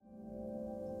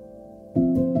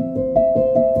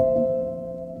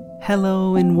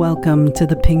Hello and welcome to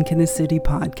the Pink in the City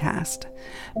podcast.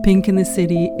 Pink in the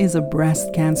City is a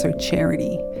breast cancer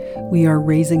charity. We are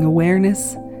raising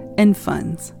awareness and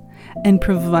funds and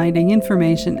providing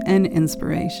information and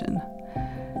inspiration.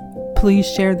 Please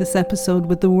share this episode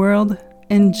with the world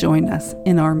and join us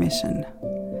in our mission.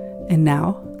 And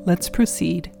now, let's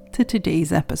proceed to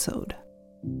today's episode.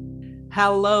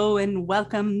 Hello and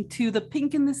welcome to the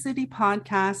Pink in the City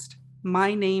podcast.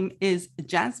 My name is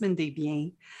Jasmine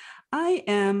Desbiens. I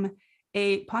am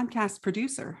a podcast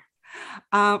producer.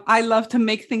 I love to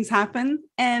make things happen,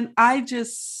 and I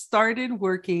just started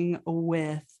working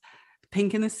with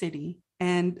Pink in the City.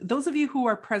 And those of you who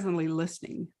are presently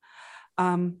listening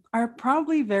are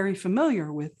probably very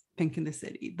familiar with Pink in the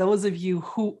City. Those of you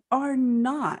who are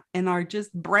not and are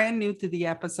just brand new to the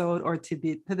episode or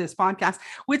to this podcast,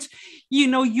 which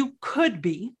you could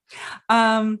be.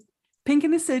 Pink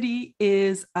in the City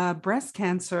is a breast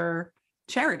cancer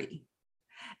charity.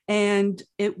 And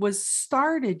it was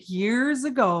started years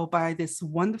ago by this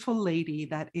wonderful lady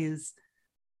that is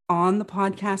on the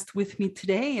podcast with me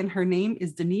today. And her name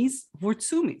is Denise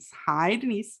Vourtzoumis. Hi,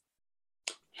 Denise.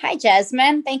 Hi,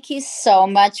 Jasmine. Thank you so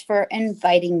much for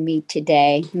inviting me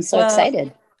today. I'm so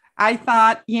excited. I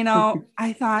thought,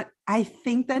 I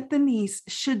think that Denise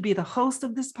should be the host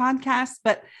of this podcast,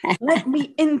 but let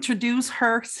me introduce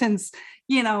her since,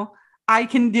 I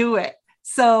can do it.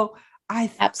 So I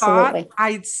thought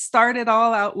I'd start it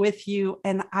all out with you,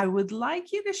 and I would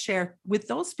like you to share with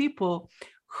those people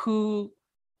who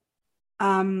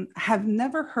have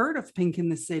never heard of Pink in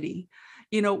the City.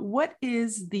 What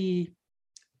is the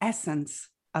essence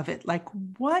of it? Like,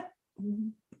 what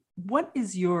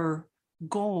is your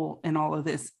goal in all of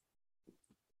this?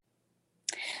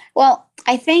 Well,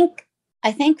 I think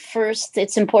first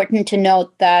it's important to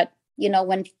note that,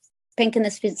 when Pink in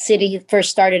the City first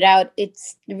started out,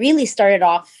 it's really started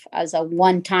off as a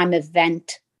one-time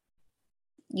event,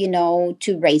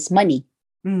 to raise money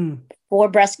for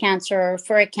breast cancer,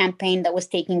 for a campaign that was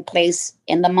taking place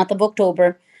in the month of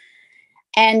October.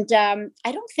 And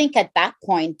I don't think at that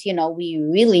point, we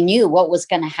really knew what was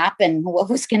going to happen, what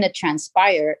was going to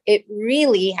transpire. It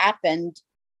really happened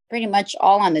pretty much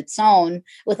all on its own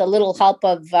with a little help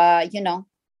of,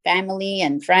 family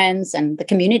and friends and the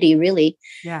community, really.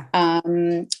 Yeah.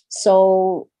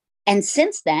 So, and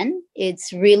since then,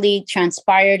 it's really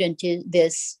transpired into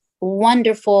this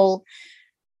wonderful,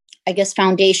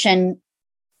 foundation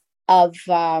of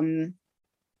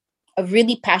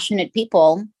really passionate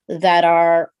people that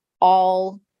are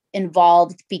all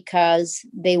involved because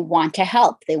they want to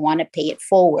help. They want to pay it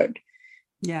forward.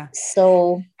 Yeah.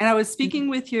 So, and I was speaking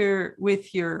with your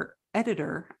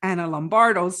editor, Anna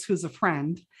Lombardos, who's a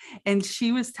friend, and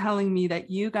she was telling me that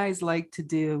you guys like to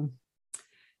do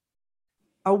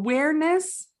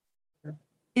awareness,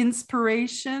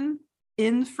 inspiration,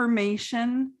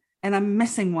 information, and I'm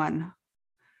missing one.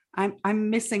 I'm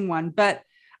missing one, but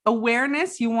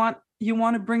awareness, you want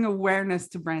to bring awareness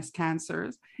to breast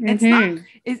cancers. It's not,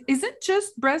 is it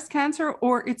just breast cancer,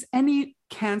 or it's any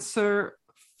cancer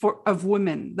of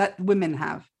women that women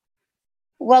have?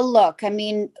 Well, look,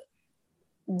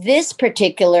 this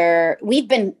particular,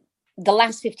 the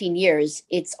last 15 years,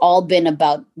 it's all been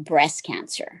about breast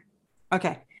cancer.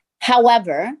 Okay.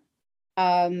 However,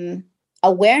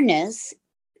 awareness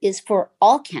is for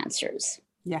all cancers.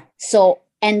 Yeah. So,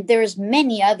 and there's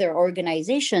many other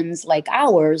organizations like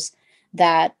ours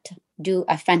that do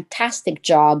a fantastic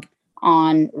job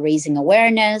on raising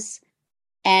awareness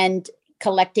and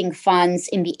collecting funds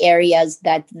in the areas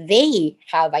that they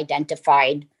have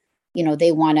identified,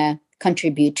 they want to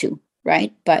contribute to,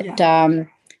 right? But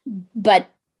but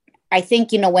I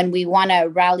think, when we want to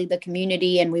rally the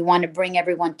community and we want to bring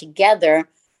everyone together,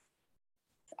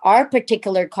 our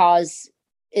particular cause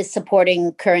is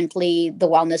supporting currently the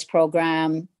wellness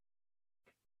program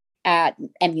at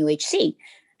MUHC.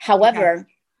 However,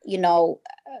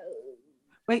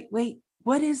 wait,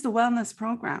 what is the wellness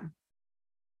program?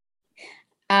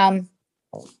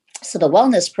 So the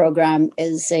wellness program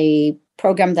is a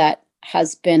program that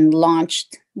has been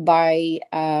launched by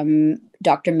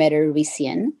Dr.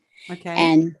 Ruisian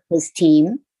and his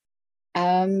team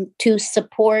to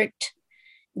support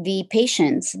the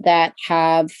patients that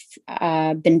have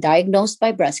been diagnosed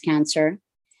by breast cancer.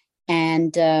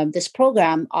 And this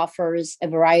program offers a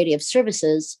variety of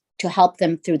services to help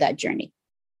them through that journey.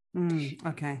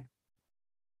 Okay.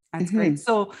 That's great.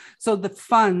 So the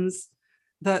funds,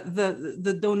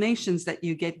 the donations that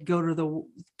you get go to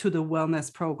the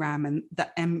wellness program and the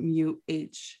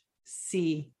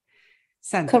MUHC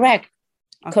center. Correct.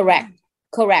 Okay. Correct.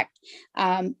 Correct.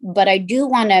 But I do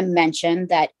want to mention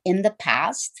that in the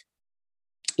past,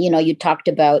 you talked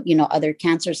about, other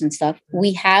cancers and stuff.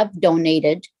 We have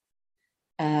donated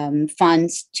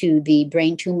funds to the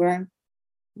Brain Tumor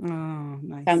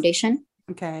Foundation.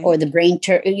 Okay. Or the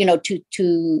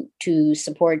to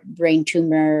support brain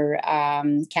tumor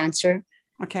cancer.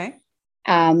 Okay.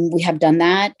 We have done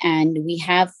that, and we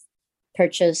have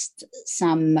purchased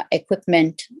some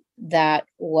equipment that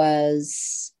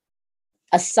was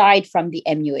aside from the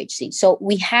MUHC. So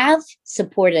we have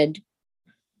supported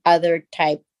other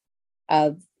type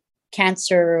of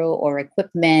cancer or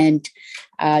equipment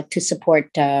to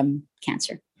support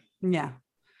cancer. Yeah.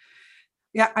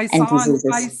 Yeah, I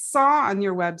saw on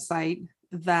your website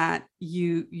that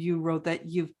you wrote that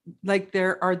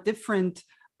there are different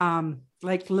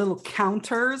like little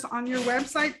counters on your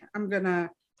website. I'm gonna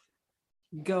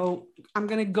go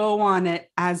on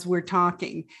it as we're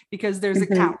talking, because there's a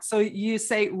count. So you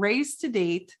say raised to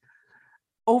date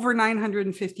over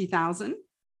 950,000.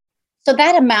 So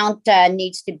that amount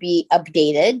needs to be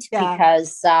updated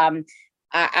because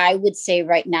I would say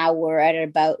right now we're at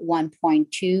about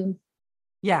 1.2.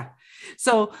 Yeah.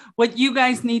 So what you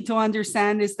guys need to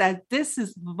understand is that this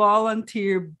is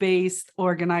volunteer-based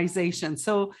organization.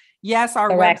 So yes,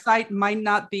 our website might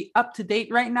not be up to date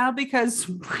right now because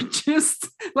we're just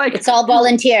like... It's all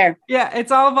volunteer. Yeah,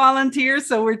 it's all volunteer.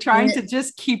 So we're trying to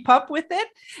just keep up with it.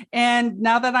 And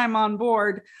now that I'm on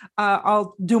board,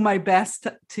 I'll do my best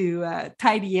to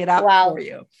tidy it up for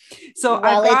you. So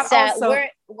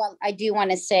I do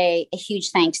want to say a huge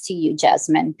thanks to you,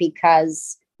 Jasmine,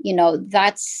 because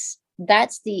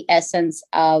that's the essence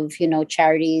of,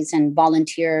 charities and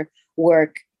volunteer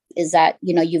work, is that,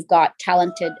 you've got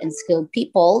talented and skilled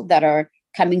people that are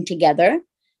coming together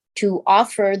to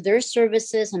offer their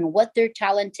services and what they're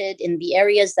talented in the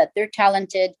areas that they're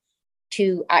talented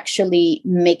to actually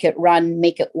make it run,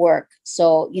 make it work.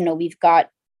 So, we've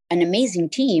got an amazing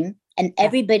team and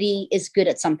everybody is good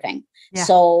at something. Yeah.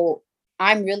 So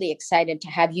I'm really excited to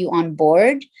have you on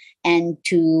board and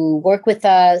to work with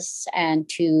us and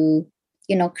to,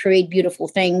 create beautiful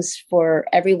things for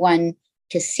everyone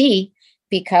to see,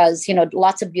 because,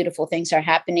 lots of beautiful things are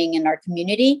happening in our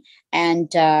community. And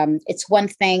it's one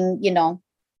thing,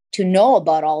 to know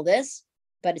about all this,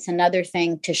 but it's another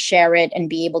thing to share it and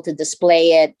be able to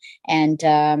display it and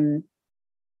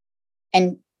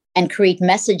create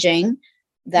messaging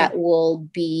that will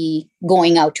be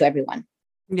going out to everyone.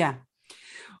 Yeah.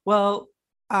 Well,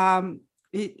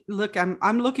 look,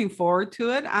 I'm looking forward to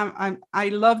it. I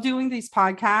love doing these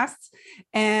podcasts,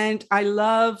 and I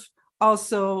love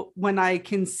also when I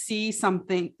can see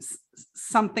something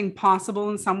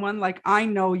possible in someone. Like, I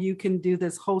know you can do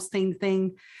this hosting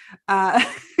thing,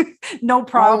 no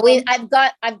problem. I've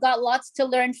got lots to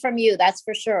learn from you. That's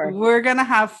for sure. We're gonna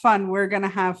have fun.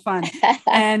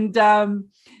 And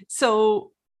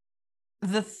so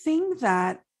the thing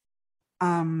that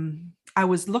I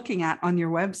was looking at on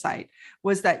your website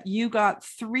was that you got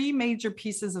 3 major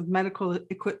pieces of medical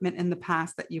equipment in the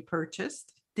past that you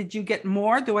purchased. Did you get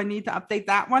more? Do I need to update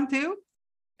that one too?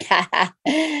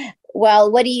 Well,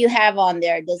 what do you have on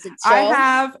there? Does it show? I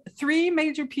have 3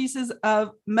 major pieces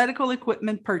of medical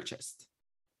equipment purchased.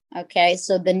 Okay,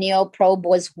 so the NeoProbe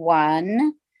was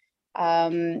one.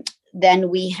 Then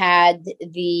we had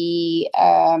the,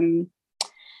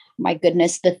 my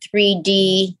goodness, the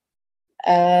 3D,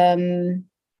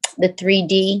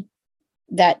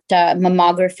 that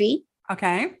mammography.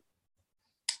 Okay.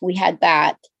 We had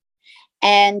that.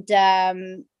 And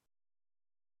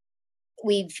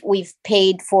we've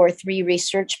paid for 3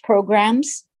 research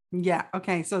programs. Yeah.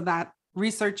 Okay. So that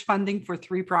research funding for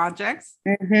 3 projects.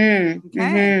 Mm-hmm.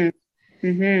 Okay. Mm-hmm.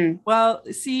 Mm-hmm. Well,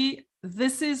 see,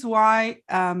 this is why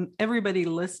everybody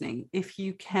listening, if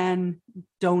you can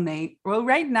donate. Well,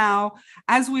 right now,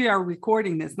 as we are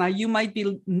recording this, now you might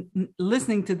be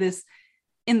listening to this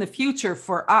in the future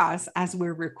for us as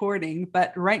we're recording,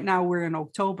 but right now we're in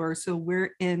October, so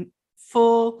we're in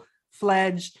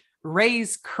full-fledged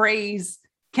Raise Craze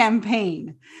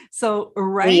campaign. So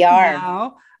right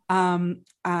now,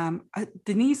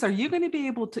 Denise, are you going to be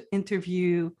able to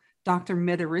interview Dr.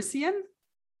 Medarisian?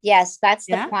 Yes, that's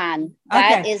the plan.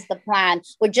 That is the plan.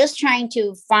 We're just trying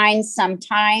to find some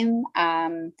time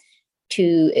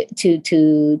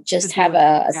to just have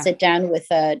a sit down with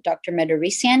Dr.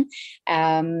 Medarisian.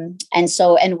 And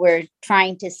we're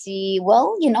trying to see,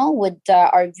 would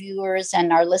our viewers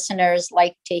and our listeners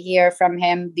like to hear from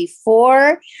him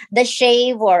before the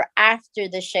shave or after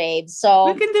the shave?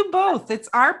 So we can do both. It's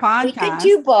our podcast. We could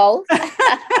do both.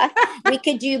 We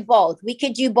could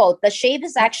do both. The shave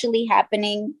is actually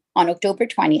happening on October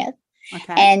 20th.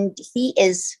 Okay. And he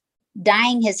is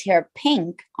dyeing his hair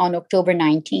pink on October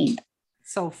 19th.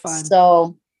 So fun.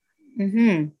 So,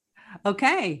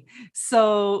 okay.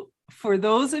 So for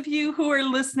those of you who are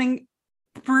listening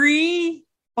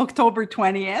pre-October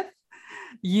 20th,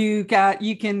 you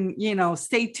can,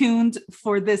 stay tuned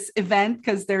for this event,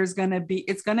 because it's going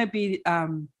to be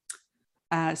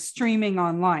streaming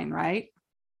online, right?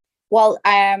 Well,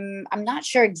 I'm not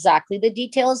sure exactly the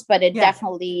details, but it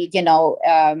definitely,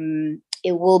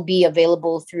 it will be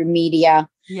available through media.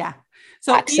 Yeah.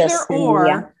 So either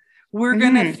or, we're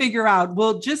going to figure out.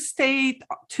 We'll just stay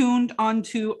tuned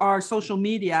onto our social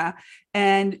media,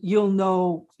 and you'll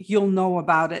know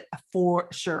about it for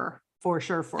sure.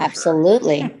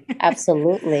 Absolutely.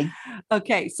 Absolutely.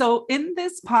 Okay. So in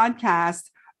this podcast,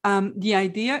 the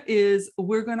idea is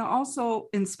we're going to also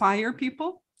inspire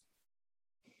people.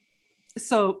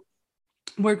 So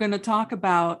we're going to talk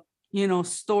about,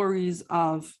 stories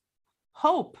of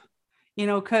hope,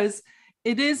 because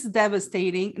it is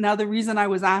devastating. Now, the reason I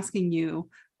was asking you,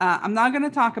 I'm not going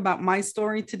to talk about my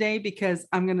story today, because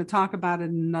I'm going to talk about it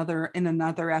in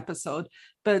another episode,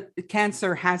 but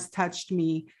cancer has touched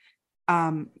me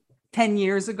 10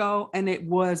 years ago. And it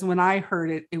was, when I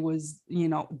heard it, it was,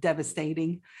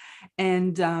 devastating.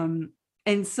 And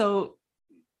so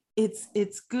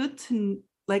it's good to,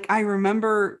 like, I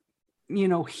remember,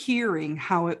 hearing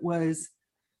how it was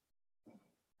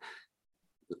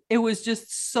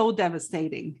just so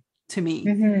devastating to me.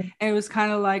 And it was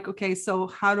kind of like, okay, so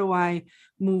how do I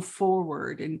move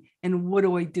forward, and what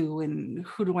do I do, and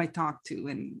who do I talk to?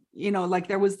 And, like,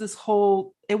 there was this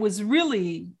whole, it was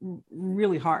really,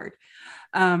 really hard.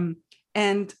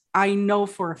 And I know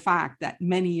for a fact that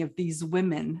many of these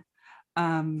women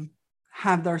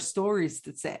have their stories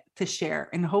to share,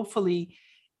 and hopefully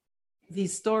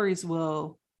these stories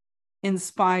will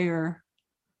inspire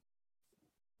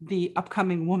the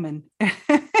upcoming woman.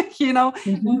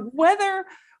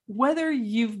 Whether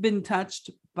you've been touched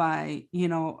by,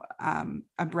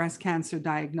 a breast cancer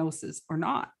diagnosis or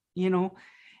not,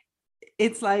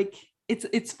 it's like,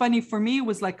 it's funny for me. It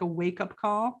was like a wake-up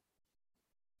call.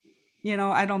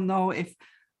 I don't know if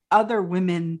other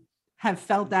women have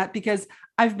felt that, because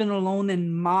I've been alone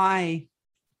in my,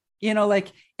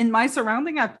 like, in my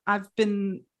surrounding. I've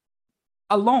been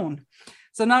alone.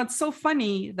 So now it's so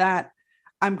funny that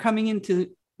I'm coming into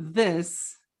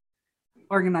this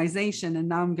organization, and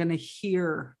now I'm going to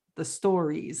hear the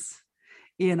stories,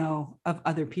 of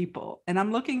other people. And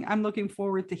I'm looking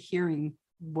forward to hearing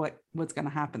what's going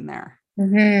to happen there.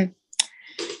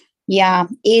 Yeah,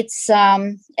 it's,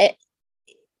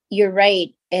 you're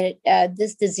right.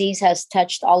 This disease has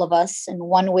touched all of us in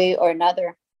one way or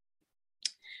another.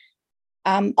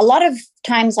 A lot of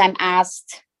times I'm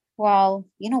asked, well,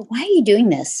 why are you doing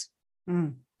this?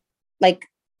 Like,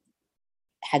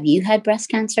 have you had breast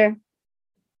cancer?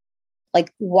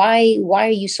 Like, why are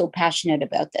you so passionate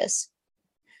about this?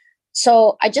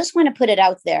 So I just want to put it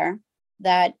out there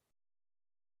that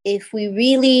if we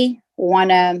really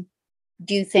want to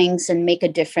do things and make a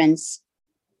difference,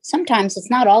 sometimes it's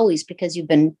not always because you've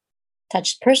been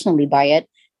touched personally by it.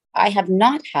 I have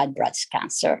not had breast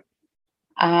cancer.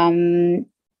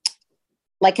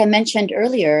 Like I mentioned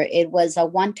earlier, it was a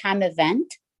one-time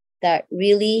event that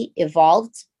really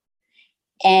evolved.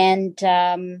 And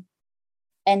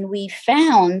we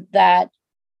found that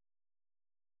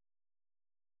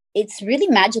it's really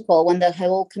magical when the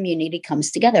whole community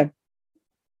comes together.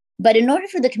 But in order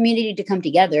for the community to come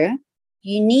together,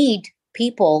 you need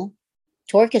people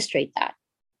to orchestrate that.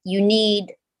 You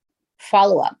need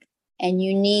follow-up, and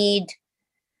you need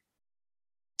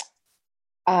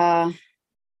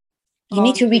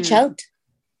to reach out,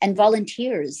 and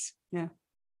volunteers. Yeah.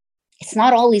 It's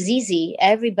not always easy.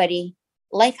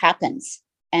 Life happens,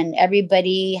 and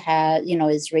everybody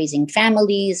is raising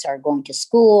families, are going to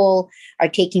school, are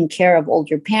taking care of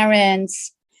older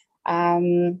parents.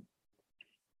 There's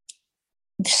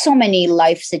so many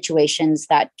life situations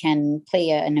that can play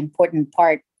an important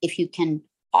part if you can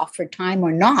offer time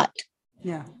or not.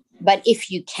 Yeah. But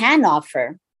if you can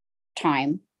offer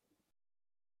time,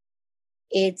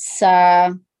 it's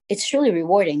truly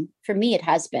rewarding. For me, it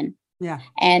has been. Yeah.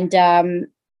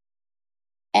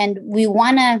 And we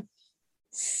want to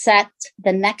set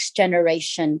the next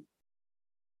generation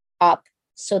up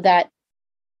so that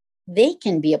they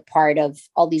can be a part of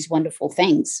all these wonderful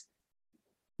things.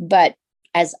 But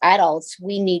as adults,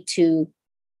 we need to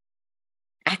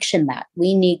action that.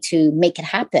 We need to make it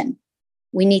happen.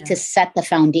 We need to set the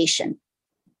foundation.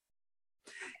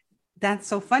 That's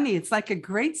so funny. It's like a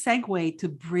great segue to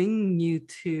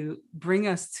bring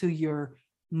us to your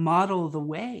model the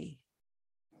way.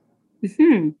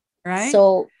 right?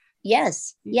 So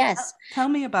yes, yes. Tell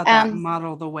me about that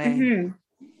Model the Way. Mm-hmm.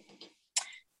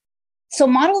 So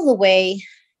Model the Way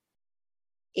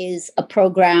is a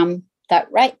program that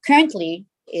currently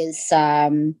is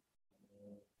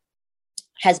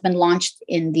has been launched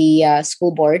in the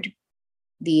school board,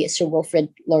 the Sir Wilfrid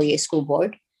Laurier School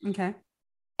Board. Okay.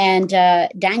 And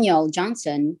Daniel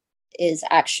Johnson is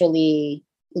actually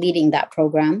leading that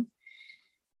program.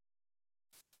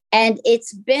 And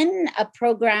it's been a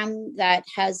program that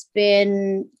has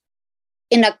been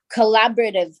in a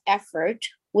collaborative effort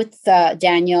with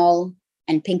Daniel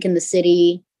and Pink in the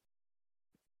City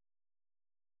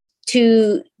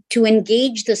to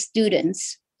engage the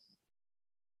students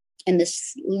in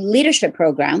this leadership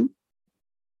program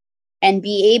and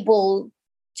be able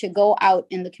to go out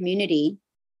in the community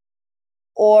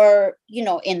or,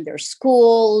 in their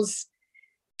schools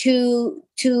to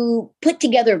put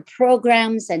together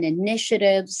programs and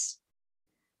initiatives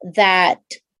that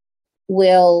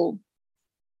will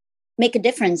make a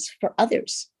difference for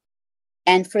others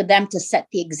and for them to set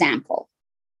the example.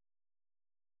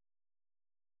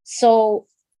 So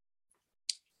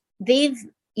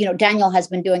Daniel has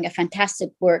been doing a fantastic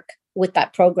work with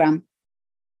that program.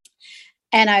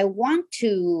 And I want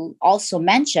to also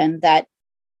mention that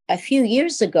a few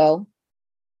years ago,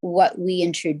 what we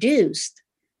introduced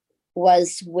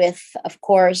was with, of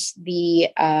course, the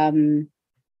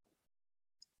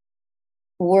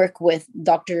work with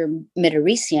Dr.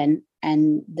 Mitarisian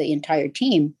and the entire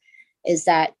team, is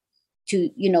that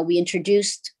we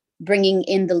introduced bringing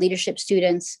in the leadership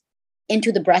students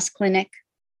into the breast clinic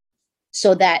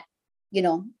so that,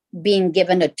 being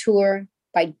given a tour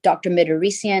by Dr.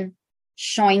 Mitarisian,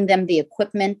 showing them the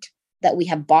equipment that we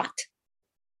have bought,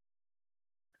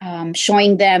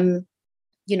 showing them,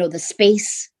 the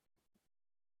space,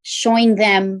 showing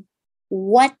them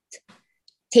what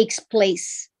takes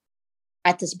place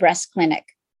at this breast clinic.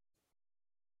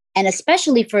 And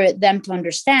especially for them to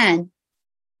understand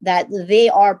that they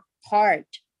are part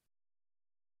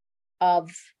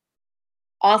of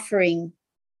offering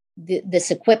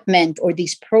this equipment or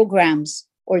these programs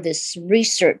or this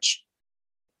research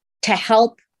to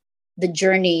help the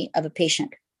journey of a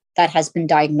patient that has been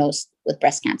diagnosed with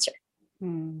breast cancer.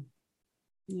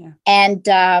 Yeah.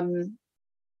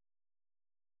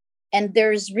 And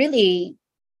there's really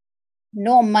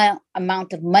no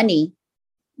amount of money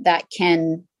that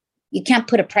you can't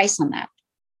put a price on that.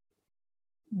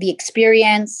 The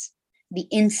experience, the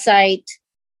insight,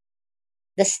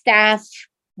 the staff,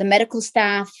 the medical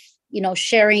staff,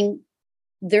 sharing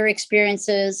their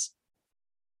experiences.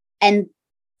 And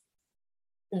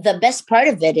the best part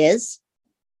of it is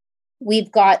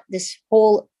we've got this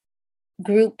whole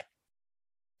group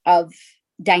of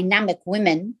dynamic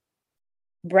women,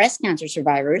 breast cancer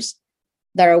survivors,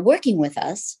 that are working with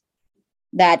us,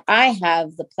 that I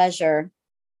have the pleasure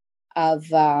of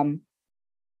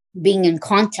being in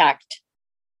contact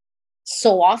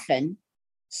so often,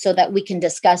 so that we can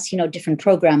discuss, different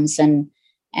programs and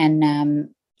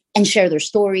share their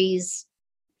stories,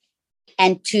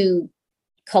 and to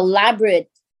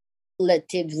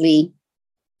collaboratively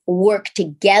work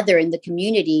together in the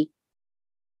community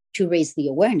to raise the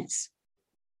awareness.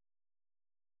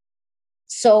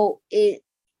 So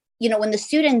when the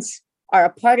students are a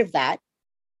part of that,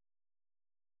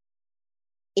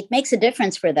 it makes a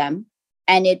difference for them,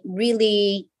 and it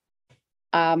really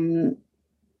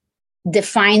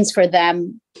defines for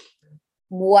them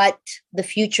what the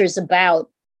future is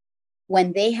about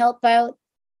when they help out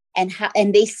and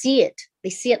they see it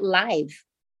live,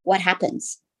 what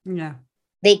happens. Yeah.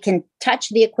 They can touch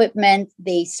the equipment,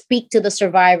 they speak to the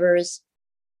survivors.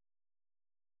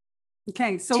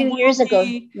 Okay, so 2 years ago,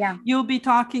 you'll be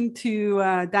talking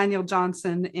to Daniel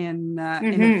Johnson in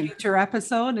a future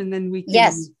episode, and then we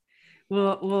can,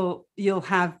 you'll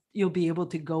be able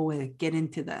to go and get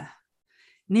into the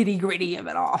nitty-gritty of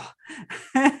it all.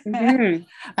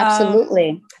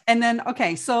 Absolutely. And then,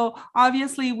 okay, so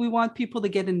obviously we want people to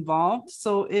get involved.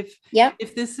 So if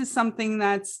this is something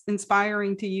that's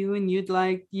inspiring to you and you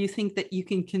think that you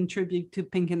can contribute to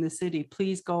Pink in the City,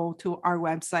 please go to our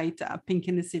website,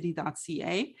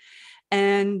 pinkinthecity.ca,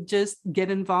 and just get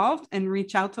involved and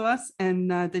reach out to us. And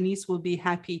Denise will be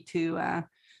happy to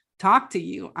talk to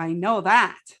you. I know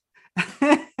that.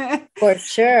 For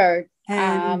sure.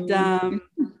 And are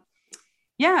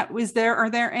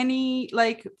there any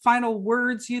final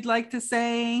words you'd like to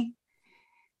say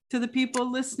to the people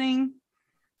listening?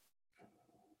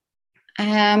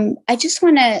 I just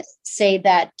want to say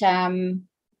that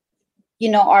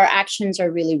our actions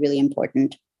are really, really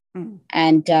important.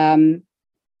 And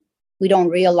we don't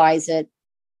realize it,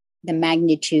 the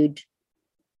magnitude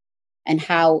and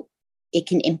how it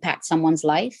can impact someone's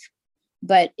life.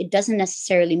 But it doesn't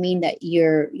necessarily mean that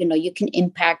you can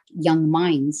impact young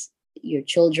minds, your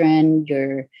children,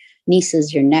 your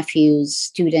nieces, your nephews,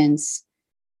 students.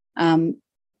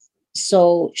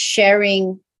 So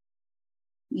sharing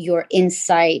your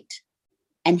insight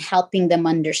and helping them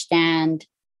understand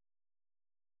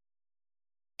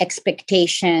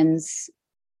expectations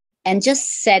and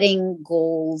just setting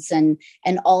goals and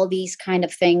all these kind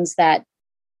of things that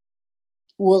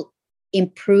will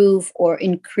improve or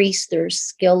increase their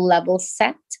skill level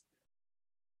set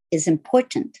is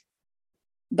important.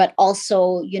 But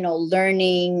also,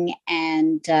 learning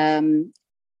and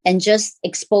just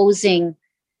exposing,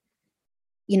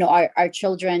 our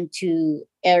children to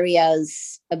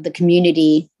areas of the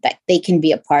community that they can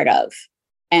be a part of.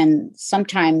 And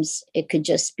sometimes it could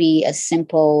just be as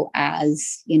simple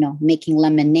as, making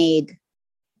lemonade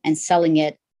and selling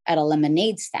it at a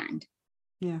lemonade stand.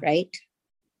 Yeah. Right.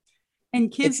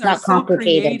 And kids are so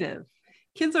creative.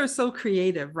 Kids are so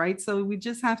creative, right? So we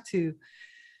just have to,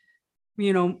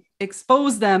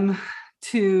 expose them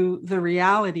to the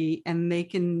reality, and they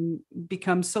can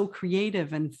become so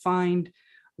creative and find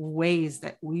ways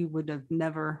that we would have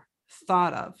never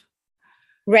thought of.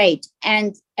 Right.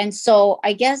 And so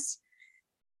I guess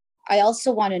I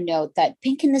also want to note that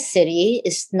Pink in the City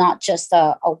is not just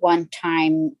a one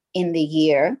time in the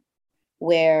year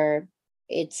where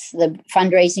it's the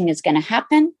fundraising is going to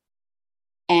happen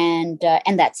and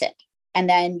that's it. And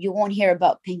then you won't hear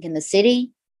about Pink in the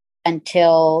City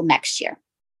until next year.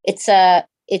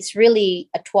 It's really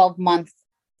a 12-month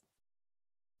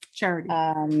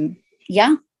charity.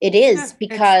 Yeah, it is,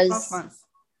 because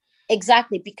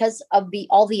exactly, because of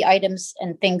all the items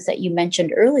and things that you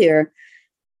mentioned earlier.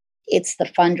 It's the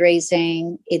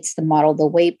fundraising, it's the Model the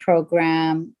Way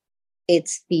program,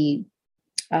 it's the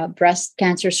breast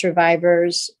cancer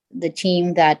survivors, the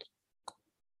team that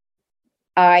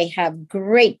I have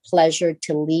great pleasure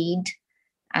to lead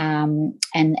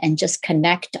and just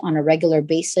connect on a regular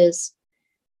basis.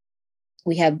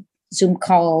 We have Zoom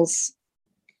calls.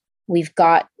 We've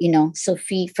got,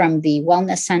 Sophie from the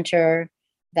Wellness Center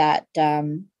that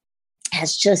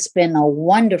has just been a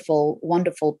wonderful,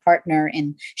 wonderful partner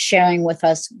in sharing with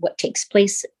us what takes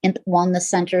place in the Wellness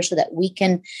Center so that we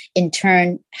can, in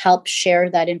turn, help share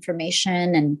that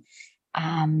information.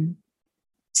 And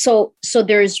so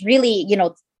there's really,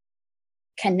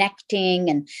 connecting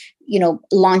and,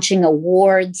 launching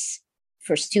awards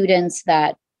for students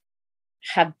that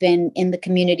have been in the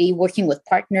community, working with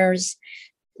partners.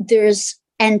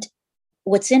 And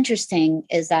what's interesting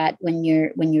is that when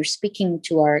you're speaking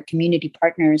to our community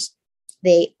partners,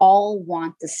 they all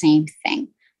want the same thing.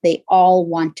 They all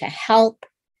want to help,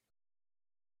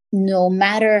 no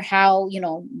matter how,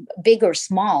 big or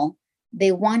small.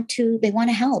 They want to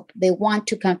help. They want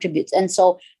to contribute. And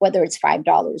so whether it's $5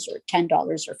 or $10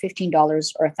 or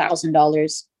 $15 or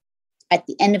 $1,000, at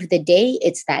the end of the day,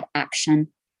 it's that action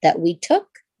that we took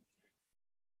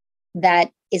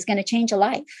that is going to change a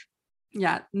life.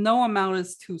 Yeah. No amount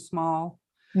is too small.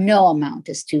 No amount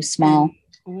is too small.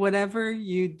 And whatever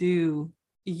you do,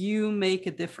 you make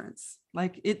a difference.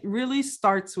 Like, it really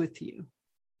starts with you.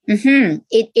 Mm-hmm.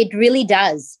 It really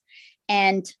does.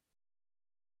 And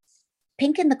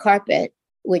Pink in the Carpet,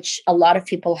 which a lot of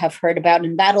people have heard about,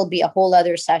 and that'll be a whole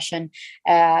other session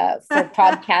for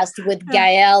podcast with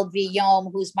Gaëlle Villaume,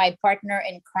 who's my partner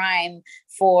in crime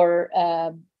for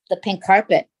the Pink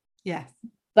Carpet. Yes.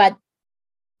 But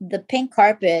the Pink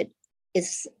Carpet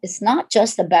is not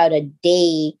just about a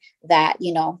day that,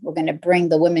 we're going to bring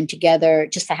the women together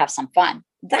just to have some fun.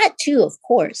 That too, of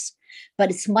course, but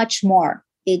it's much more.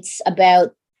 It's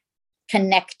about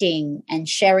connecting and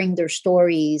sharing their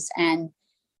stories and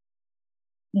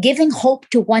giving hope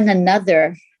to one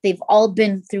another. They've all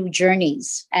been through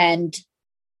journeys and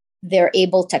they're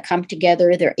able to come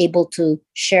together. They're able to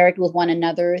share it with one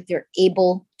another. They're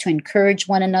able to encourage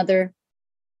one another.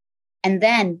 And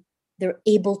then they're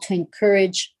able to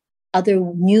encourage other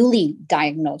newly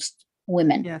diagnosed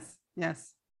women.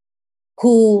 Yes.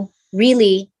 Who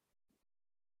really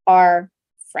are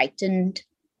frightened,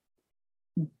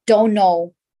 don't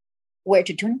know where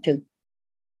to turn to.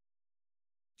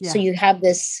 Yeah. So you have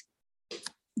this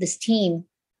team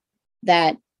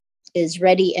that is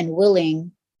ready and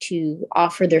willing to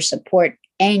offer their support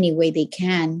any way they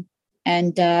can.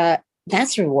 And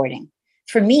that's rewarding.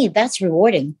 For me, that's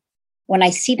rewarding. When I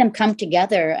see them come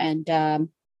together, and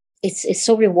it's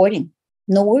so rewarding.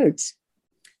 No words.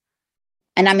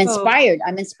 And I'm inspired.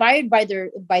 I'm inspired by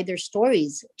their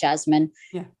stories, Jasmine.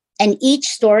 Yeah. And each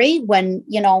story, when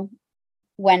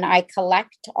I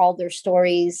collect all their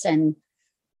stories and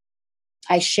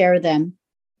I share them.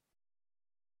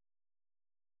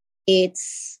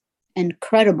 It's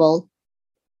incredible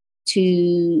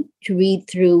to read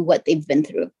through what they've been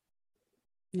through.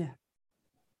 Yeah.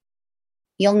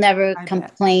 You'll never I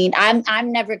complain.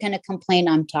 I'm never going to complain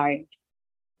I'm tired.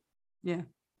 Yeah.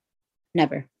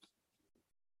 Never.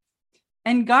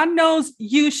 And God knows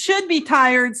you should be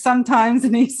tired sometimes,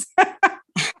 Denise.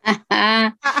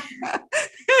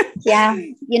 Yeah.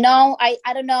 You know, I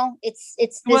don't know. It's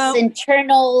this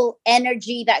internal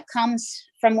energy that comes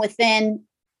from within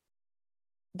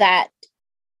that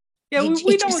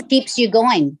it just keeps you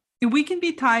going. We can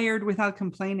be tired without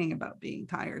complaining about being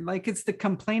tired. Like, it's the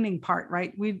complaining part,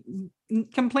 right?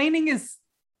 Complaining is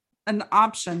an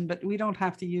option, but we don't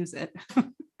have to use it.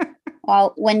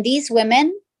 Well, when these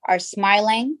women are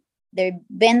smiling, they've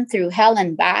been through hell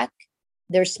and back.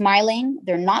 They're smiling,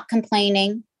 they're not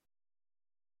complaining,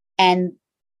 and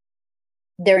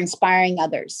they're inspiring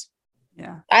others.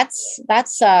 Yeah.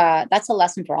 That's a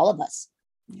lesson for all of us.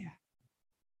 Yeah.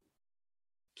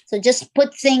 So just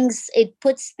puts things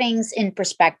in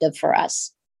perspective for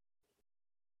us.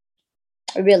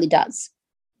 It really does.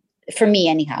 For me,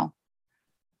 anyhow.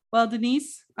 Well,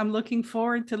 Denise, I'm looking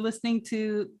forward to listening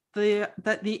to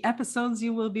the episodes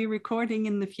you will be recording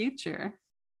in the future.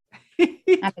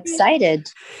 I'm excited.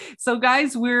 So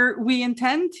guys, we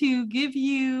intend to give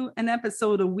you an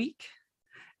episode a week.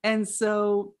 And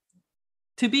so,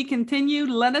 to be continued,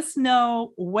 let us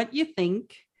know what you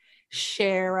think.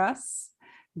 Share us,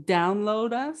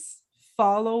 download us,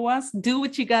 follow us, do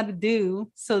what you got to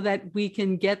do so that we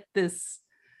can get this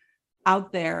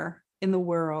out there in the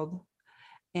world.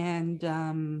 And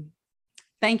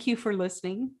thank you for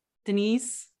listening,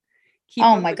 Denise.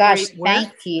 Oh my gosh,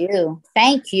 thank you.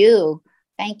 Thank you.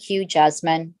 Thank you,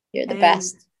 Jasmine. You're the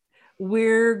best.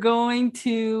 We're going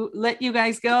to let you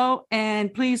guys go.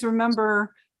 And please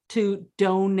remember to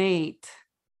donate.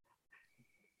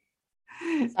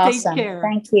 Awesome. Take care.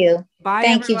 Thank you. Bye.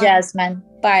 Thank you, Jasmine.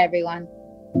 Bye, everyone.